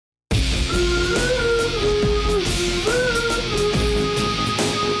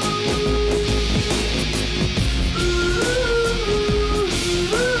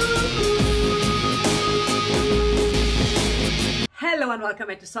everyone, welcome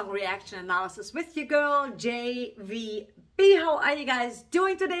back to Song Reaction Analysis with your girl JVB. How are you guys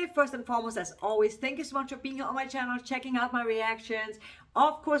doing today? First and foremost, as always, thank you so much for being here on my channel, checking out my reactions,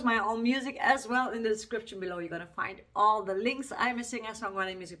 of course my own music as well. In the description below you're gonna find all the links. I'm a singer,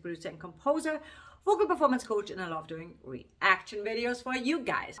 songwriter, music producer and composer, vocal performance coach, and I love doing reaction videos for you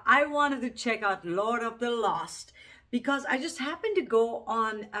guys. I wanted to check out LordOfTheLost because I just happened to go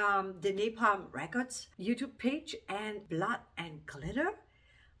on the Napalm Records YouTube page and Blood and Glitter.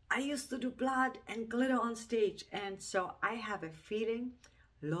 I used to do blood and glitter on stage, and so I have a feeling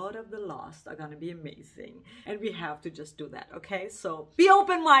LordOfTheLost are gonna be amazing, and we have to just do that, okay? So be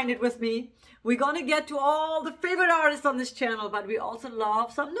open-minded with me. We're gonna get to all the favorite artists on this channel, but we also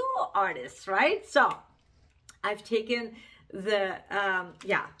love some new artists, right? So I've taken the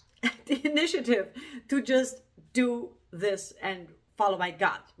the initiative to just do this and follow my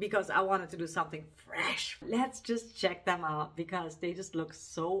gut because I wanted to do something fresh. Let's just check them out because they just look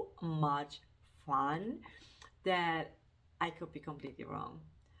so much fun that I could be completely wrong.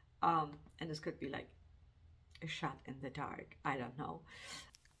 And this could be like a shot in the dark. I don't know.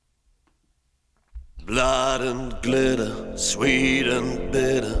 Blood and glitter, sweet and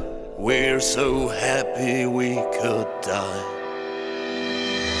bitter, we're so happy we could die.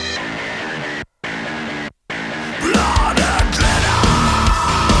 Blood and glitter!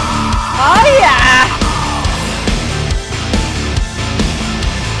 Oh yeah!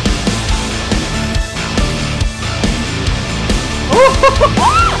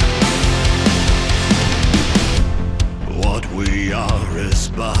 What we are is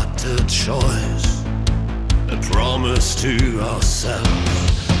but a choice, a promise to ourselves.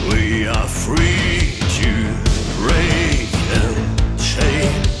 We are free to break and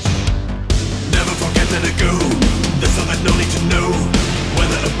change. Never forget that it go. There's so that no need to know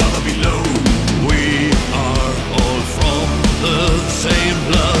whether above or below. We are all from the same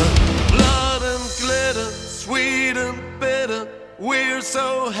blood. Blood and glitter, sweet and bitter. We're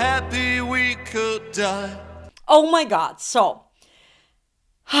so happy we could die. Oh my God, so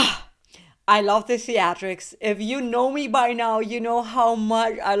I love the theatrics. If you know me by now, you know how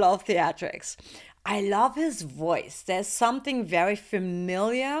much I love theatrics. I love his voice. There's something very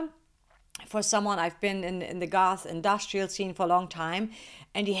familiar for someone. I've been in the goth industrial scene for a long time,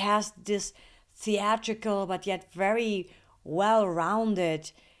 and he has this theatrical but yet very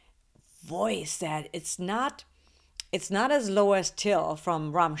well-rounded voice that it's not as low as Till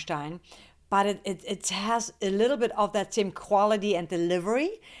from Rammstein, but it has a little bit of that same quality and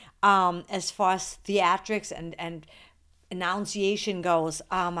delivery as far as theatrics and enunciation goes.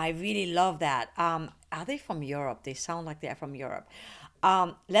 I really love that. Are they from Europe? They sound like they're from Europe.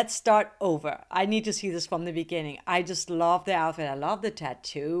 Let's start over. I need to see this from the beginning. I just love the outfit. I love the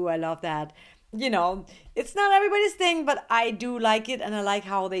tattoo. I love that. You know, it's not everybody's thing, but I do like it, and I like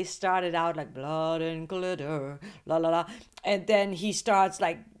how they started out like blood and glitter, la la la, and then he starts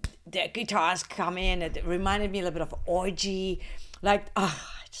like the guitars come in. It reminded me a little bit of Orgy, like I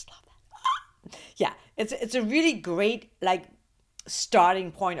just love that. Yeah, it's a really great like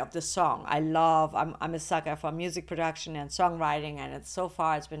starting point of the song. I'm a sucker for music production and songwriting, and so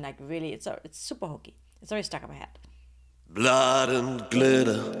far it's been like really it's super hooky. It's already stuck in my head. Blood and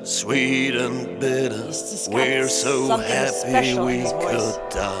glitter, sweet and bitter, we're so happy we could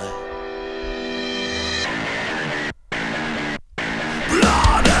die.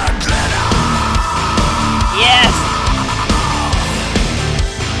 Blood and glitter! Yes!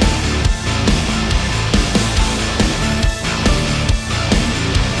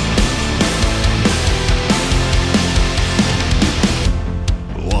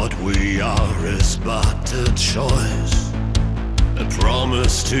 What we are is but a choice, a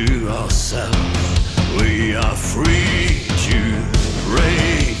promise to ourselves. We are free to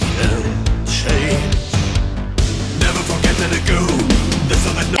break and change. Never forget that it go.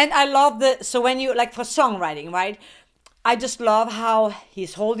 And I love so when you, like for songwriting, right? I just love how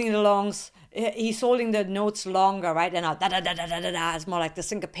he's holding the notes longer, right? And now da da da da da da da. It's more like the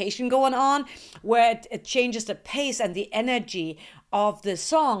syncopation going on, where it changes the pace and the energy of the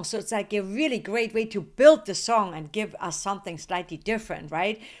song. So it's like a really great way to build the song and give us something slightly different,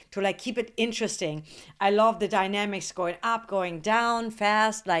 right? To like keep it interesting. I love the dynamics going up, going down,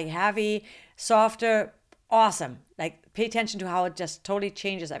 fast, like heavy, softer, awesome. Like pay attention to how it just totally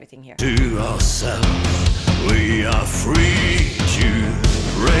changes everything here. To ourselves, we are free to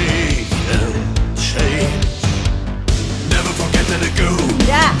break and change. Never forget that it go.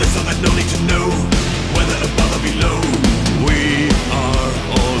 Yeah. There's so that no need to know whether above or below. We are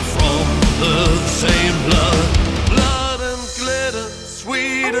all from the same blood. Blood and glitter,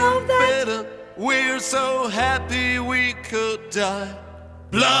 sweet and bitter. We're so happy we could die.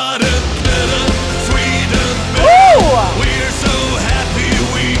 Blood and glitter, sweet and bitter. Ooh! We're so happy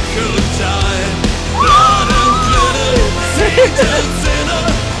we could die. Blood and glitter, saint and sinner.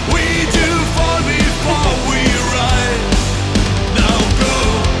 We do fall before we rise. Now go,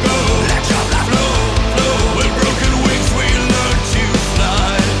 go, let your blood flow, flow. With broken wings we learn to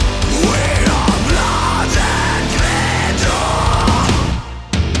fly. We are blood and glitter.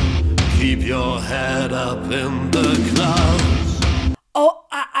 Keep your head up in the clouds.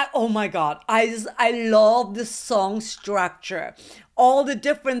 Oh my God, I love the song structure. All the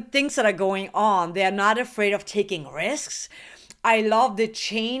different things that are going on. They are not afraid of taking risks. I love the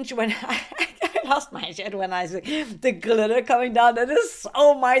change when I lost my shit when I said the glitter coming down. That is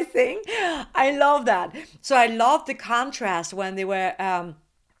so my thing. I love that. So I love the contrast when they were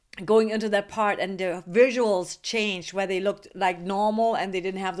going into that part and the visuals changed where they looked like normal and they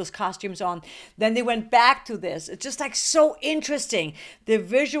didn't have those costumes on. Then they went back to this. It's just like so interesting. The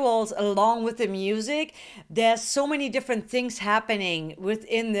visuals along with the music, there's so many different things happening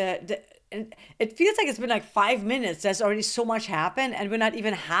within it feels like it's been like 5 minutes. There's already so much happened and we're not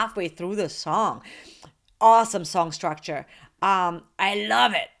even halfway through the song. Awesome song structure. I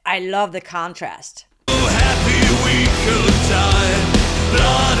love it. I love the contrast. So happy we could die.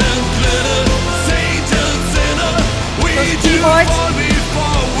 Blood and glitter, saint and sinner. We do fall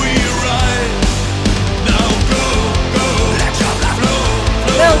before we rise. Now go, go, let your blood flow,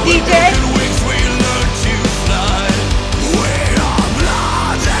 flow. Little DJ. With broken wings we learn to fly. We are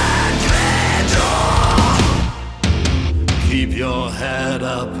blood and glitter. Keep your head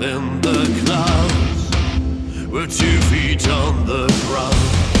up in the clouds. We're 2 feet on the ground.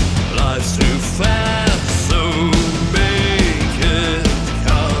 Life's too fast, so make it.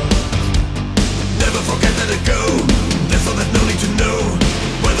 Never forget, let it go. There's all that no need to know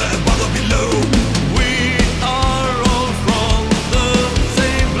whether above or below. We are all from the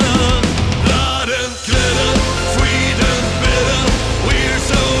same blood. Blood and glitter, sweet and bitter. We're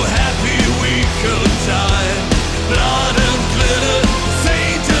so happy we could die. Blood and glitter,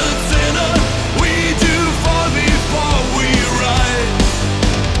 saint and sinner. We do fall before we rise.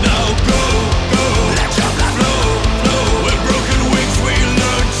 Now go, go, let your blood flow, flow. With broken wings we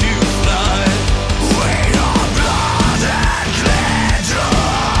learn to fly.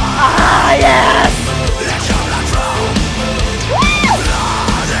 Ah, yes! Let your blood flow.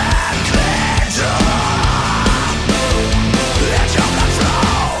 Blood and glitter. Let your blood flow.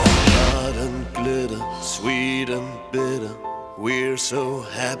 Blood and glitter, sweet and bitter. We're so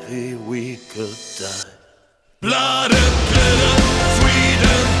happy we could die. Blood and glitter, sweet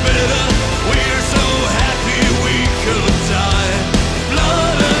and bitter. We're so happy we could die.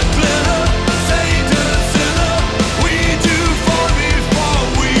 Blood and glitter, saint and sinner. We do fall before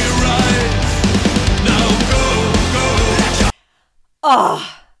we rise. Now go, go. Oh,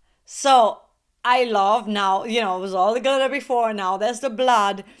 so I love now, it was all the glitter before, now there's the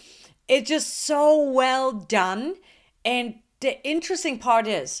blood. It's just so well done. And the interesting part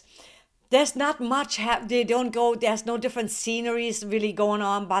is, there's not much, there's no different sceneries really going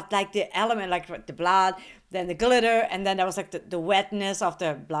on, but like the element, like the blood, then the glitter, and then there was like the wetness of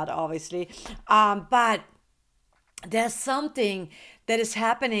the blood, obviously. But there's something that is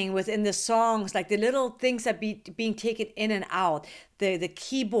happening within the songs, like the little things that being taken in and out, the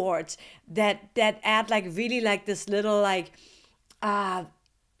keyboards that add like really like this little like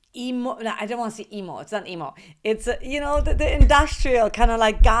emo. No, I don't want to say emo. It's not emo. It's the industrial kind of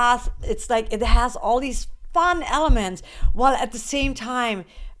like goth. It's like it has all these fun elements while at the same time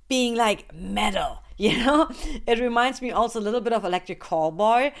being like metal. It reminds me also a little bit of Electric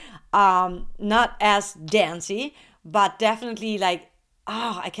Callboy. Not as dancey, but definitely like,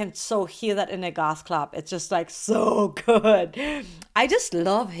 I can so hear that in a goth club. It's just like so good. I just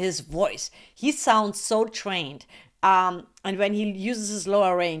love his voice. He sounds so trained. And when he uses his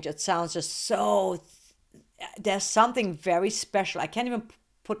lower range, it sounds just so, there's something very special. I can't even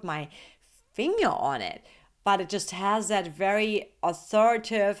put my finger on it, but it just has that very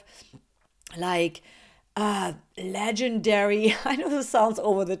authoritative, like, legendary, I know this sounds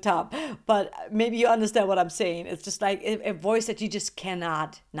over the top, but maybe you understand what I'm saying. It's just like a voice that you just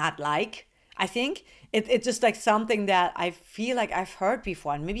cannot not like. I think it's just like something that I feel like I've heard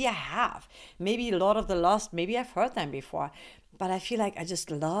before, and maybe I have. Maybe Lord of the Lost, maybe I've heard them before, but I feel like I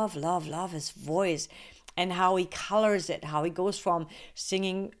just love his voice and how he colors it, how he goes from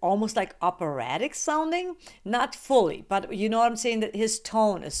singing almost like operatic sounding, not fully, but you know what I'm saying, that his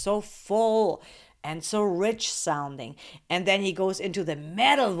tone is so full and so rich sounding. And then he goes into the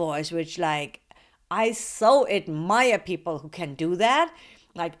metal voice, which like, I so admire people who can do that.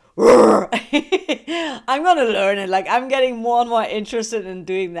 like I'm gonna learn it. Like I'm getting more and more interested in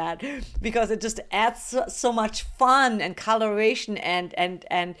doing that because it just adds so much fun and coloration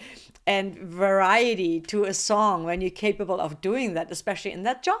and variety to a song when you're capable of doing that, especially in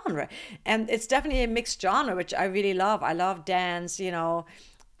that genre. And it's definitely a mixed genre, which I really love. I love dance, you know,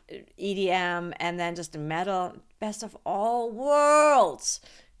 EDM, and then just metal. Best of all worlds.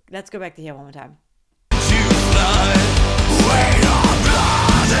 Let's go back to here one more time.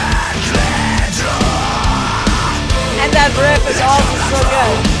 And that riff is also so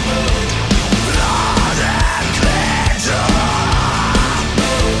good.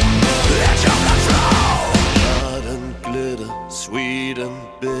 Blood and glitter, sweet and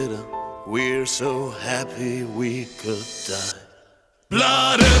bitter, we're so happy we could die.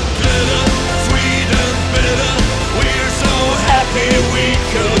 Blood and glitter, sweet and bitter, we're so happy we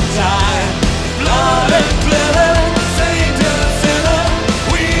could die. Blood and glitter, saint and sinner,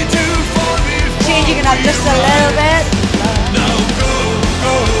 we do forgive. Changing it up just a little bit. Now go,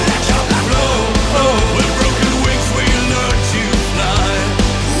 go, flow, flow. With broken wings we learn to fly.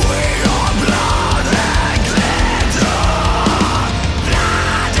 We are blood and glitter.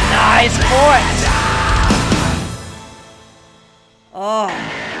 Nice voice. Oh.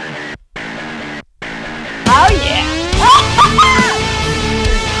 Oh yeah.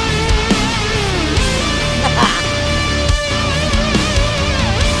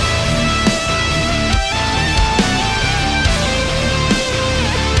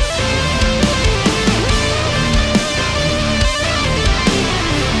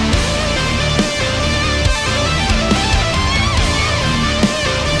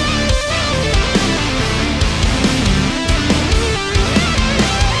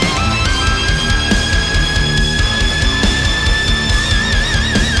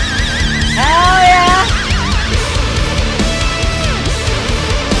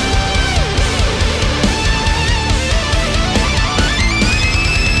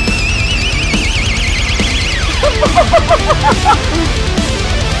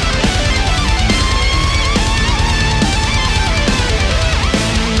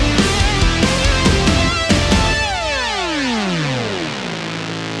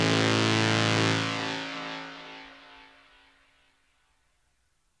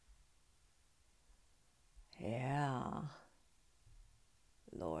 Yeah,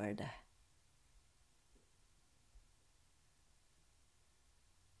 Lord.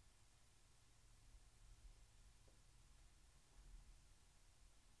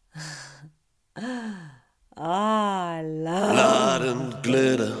 I love. Blood and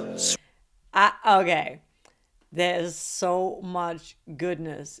glitter. Okay, there's so much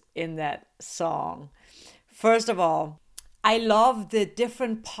goodness in that song. First of all, I love the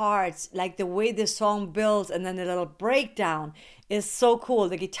different parts, like the way the song builds, and then the little breakdown is so cool.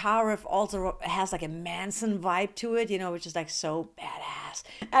 The guitar riff also has like a Manson vibe to it, you know, which is like so badass.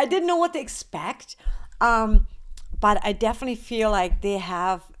 I didn't know what to expect, but I definitely feel like they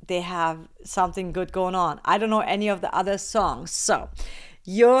have something good going on. I don't know any of the other songs, so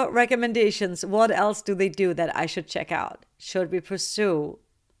your recommendations. What else do they do that I should check out? Should we pursue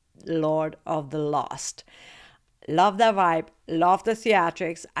Lord of the Lost? Love that vibe, love the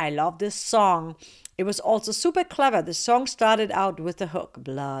theatrics, I love this song. It was also super clever. The song started out with the hook,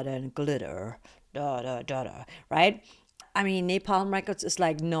 blood and glitter, da da da da, right? I mean, Napalm Records is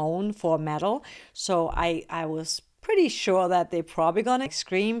like known for metal, so I was pretty sure that they're probably gonna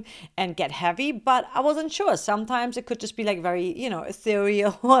scream and get heavy, but I wasn't sure. Sometimes it could just be like very, you know,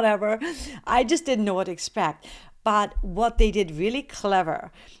 ethereal, whatever. I just didn't know what to expect. But what they did really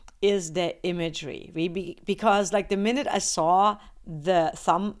clever is the imagery, because like the minute I saw the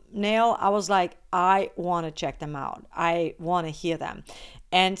thumbnail, I was like, I want to check them out. I want to hear them.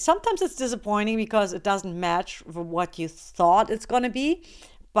 And sometimes it's disappointing because it doesn't match what you thought it's going to be,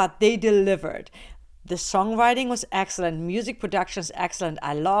 but they delivered. The songwriting was excellent. Music production is excellent.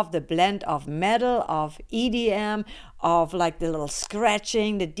 I love the blend of metal, of EDM, of like the little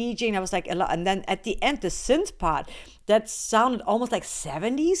scratching, the DJing. I was like a lot. And then at the end, the synth part, that sounded almost like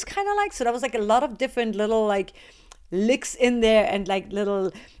 70s kind of like. So there was like a lot of different little like licks in there and like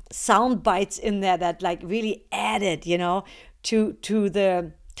little sound bites in there that like really added, you know, to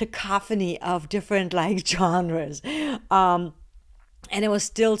the cacophony of different like genres. And it was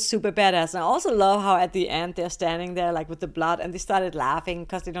still super badass. And I also love how at the end they're standing there like with the blood and they started laughing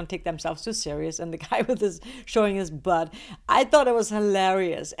because they don't take themselves too serious. And the guy with his showing his butt. I thought it was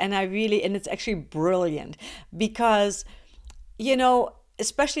hilarious. And it's actually brilliant because, you know,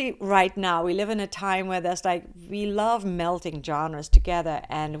 especially right now, we live in a time where there's like, we love melting genres together.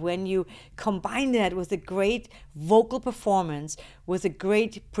 And when you combine that with a great vocal performance, with a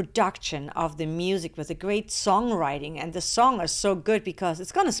great production of the music, with a great songwriting, and the song is so good because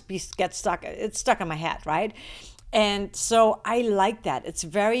it's going to get stuck, it's stuck in my head, right? And so I like that. It's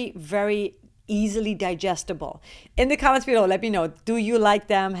very, very easily digestible. In the comments below, let me know, do you like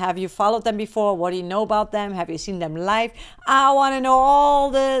them? Have you followed them before? What do you know about them? Have you seen them live? I want to know all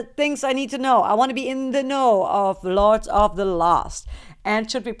the things I need to know. I want to be in the know of Lords of the Lost.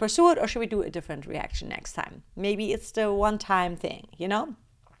 And should we pursue it, or should we do a different reaction next time? Maybe it's the one-time thing, you know?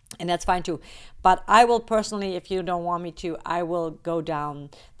 And that's fine too. But I will personally, if you don't want me to, I will go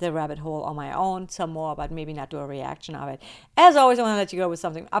down the rabbit hole on my own some more, but maybe not do a reaction of it. As always, I want to let you go with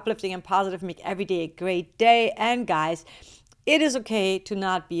something uplifting and positive. Make every day a great day. And guys, it is okay to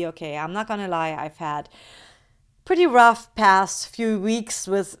not be okay. I'm not going to lie. I've had pretty rough past few weeks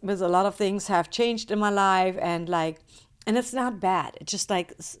with a lot of things have changed in my life, and it's not bad. It's just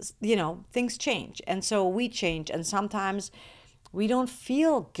like, you know, things change. And so we change. And sometimes we don't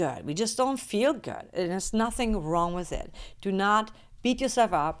feel good. We just don't feel good. And there's nothing wrong with it. Do not beat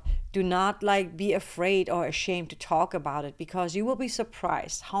yourself up. Do not be afraid or ashamed to talk about it, because you will be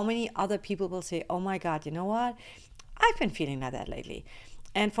surprised how many other people will say, oh my God, you know what? I've been feeling like that lately.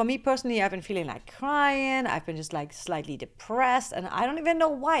 And for me personally, I've been feeling like crying. I've been just slightly depressed, and I don't even know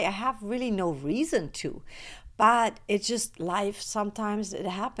why. I have really no reason to. But it's just life. Sometimes it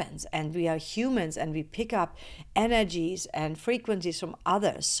happens, and we are humans, and we pick up energies and frequencies from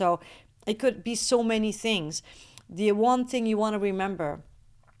others. So it could be so many things. The one thing you want to remember,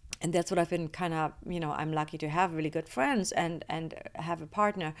 and that's what I've been kind of, you know, I'm lucky to have really good friends and have a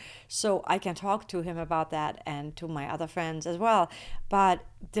partner, so I can talk to him about that, and to my other friends as well. But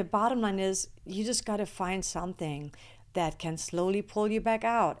the bottom line is, you just got to find something that can slowly pull you back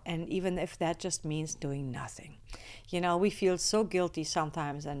out. And even if that just means doing nothing. You know, we feel so guilty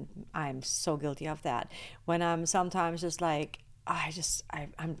sometimes, and I'm so guilty of that, when I'm sometimes just like,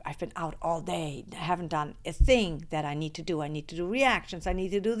 I've been out all day, I haven't done a thing that I need to do. I need to do reactions, I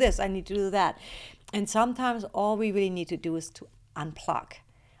need to do this, I need to do that. And sometimes all we really need to do is to unplug,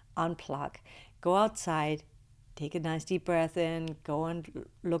 go outside, take a nice deep breath in, go and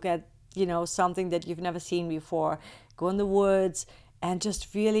look at, you know, something that you've never seen before, go in the woods, and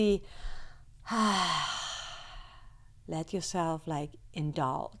just really let yourself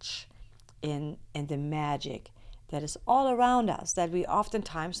indulge in the magic that is all around us, that we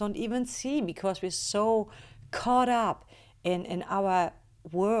oftentimes don't even see, because we're so caught up in our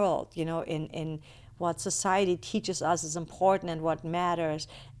world, you know, in what society teaches us is important and what matters.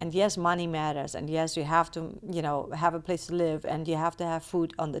 And yes, money matters, and yes, you have to, you know, have a place to live, and you have to have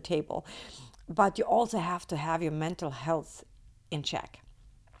food on the table, but you also have to have your mental health in check,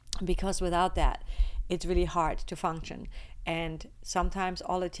 because without that, it's really hard to function. And sometimes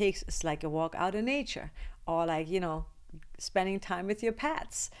all it takes is a walk out in nature, or you know, spending time with your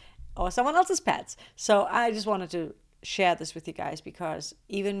pets or someone else's pets. So I just wanted to share this with you guys, because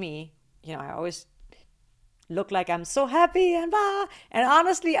even me, you know, I always look like I'm so happy and blah, and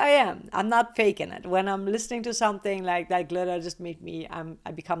honestly I am. I'm not faking it. When I'm listening to something like that glitter just made me,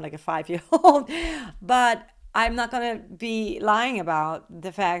 I become like a 5-year-old. But I'm not gonna be lying about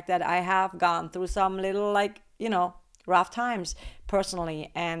the fact that I have gone through some little you know, rough times personally,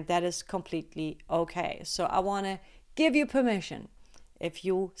 and that is completely okay. So I want to give you permission. If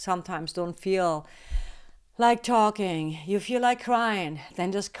you sometimes don't feel like talking, you feel like crying,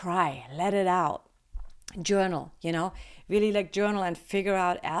 then just cry, let it out. Journal, you know, really journal and figure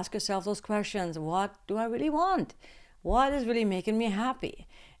out, ask yourself those questions. What do I really want? What is really making me happy?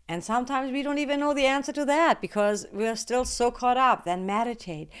 And sometimes we don't even know the answer to that, because we're still so caught up. Then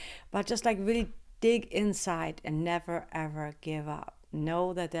meditate, but just really dig inside and never ever give up.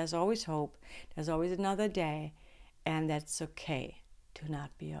 Know that there's always hope, there's always another day, and that's okay to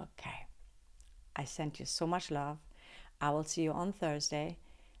not be okay. I sent you so much love. I will see you on Thursday.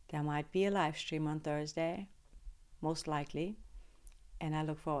 There might be a live stream on Thursday, most likely, and I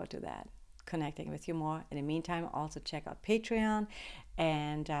look forward to that, connecting with you more. In the meantime, also check out Patreon,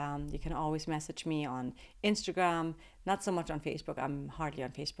 and you can always message me on Instagram, not so much on Facebook. I'm hardly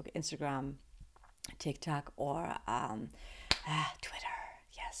on Facebook. Instagram, TikTok, or Twitter,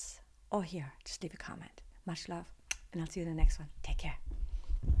 yes, or here. Just leave a comment. Much love, and I'll see you in the next one. Take care.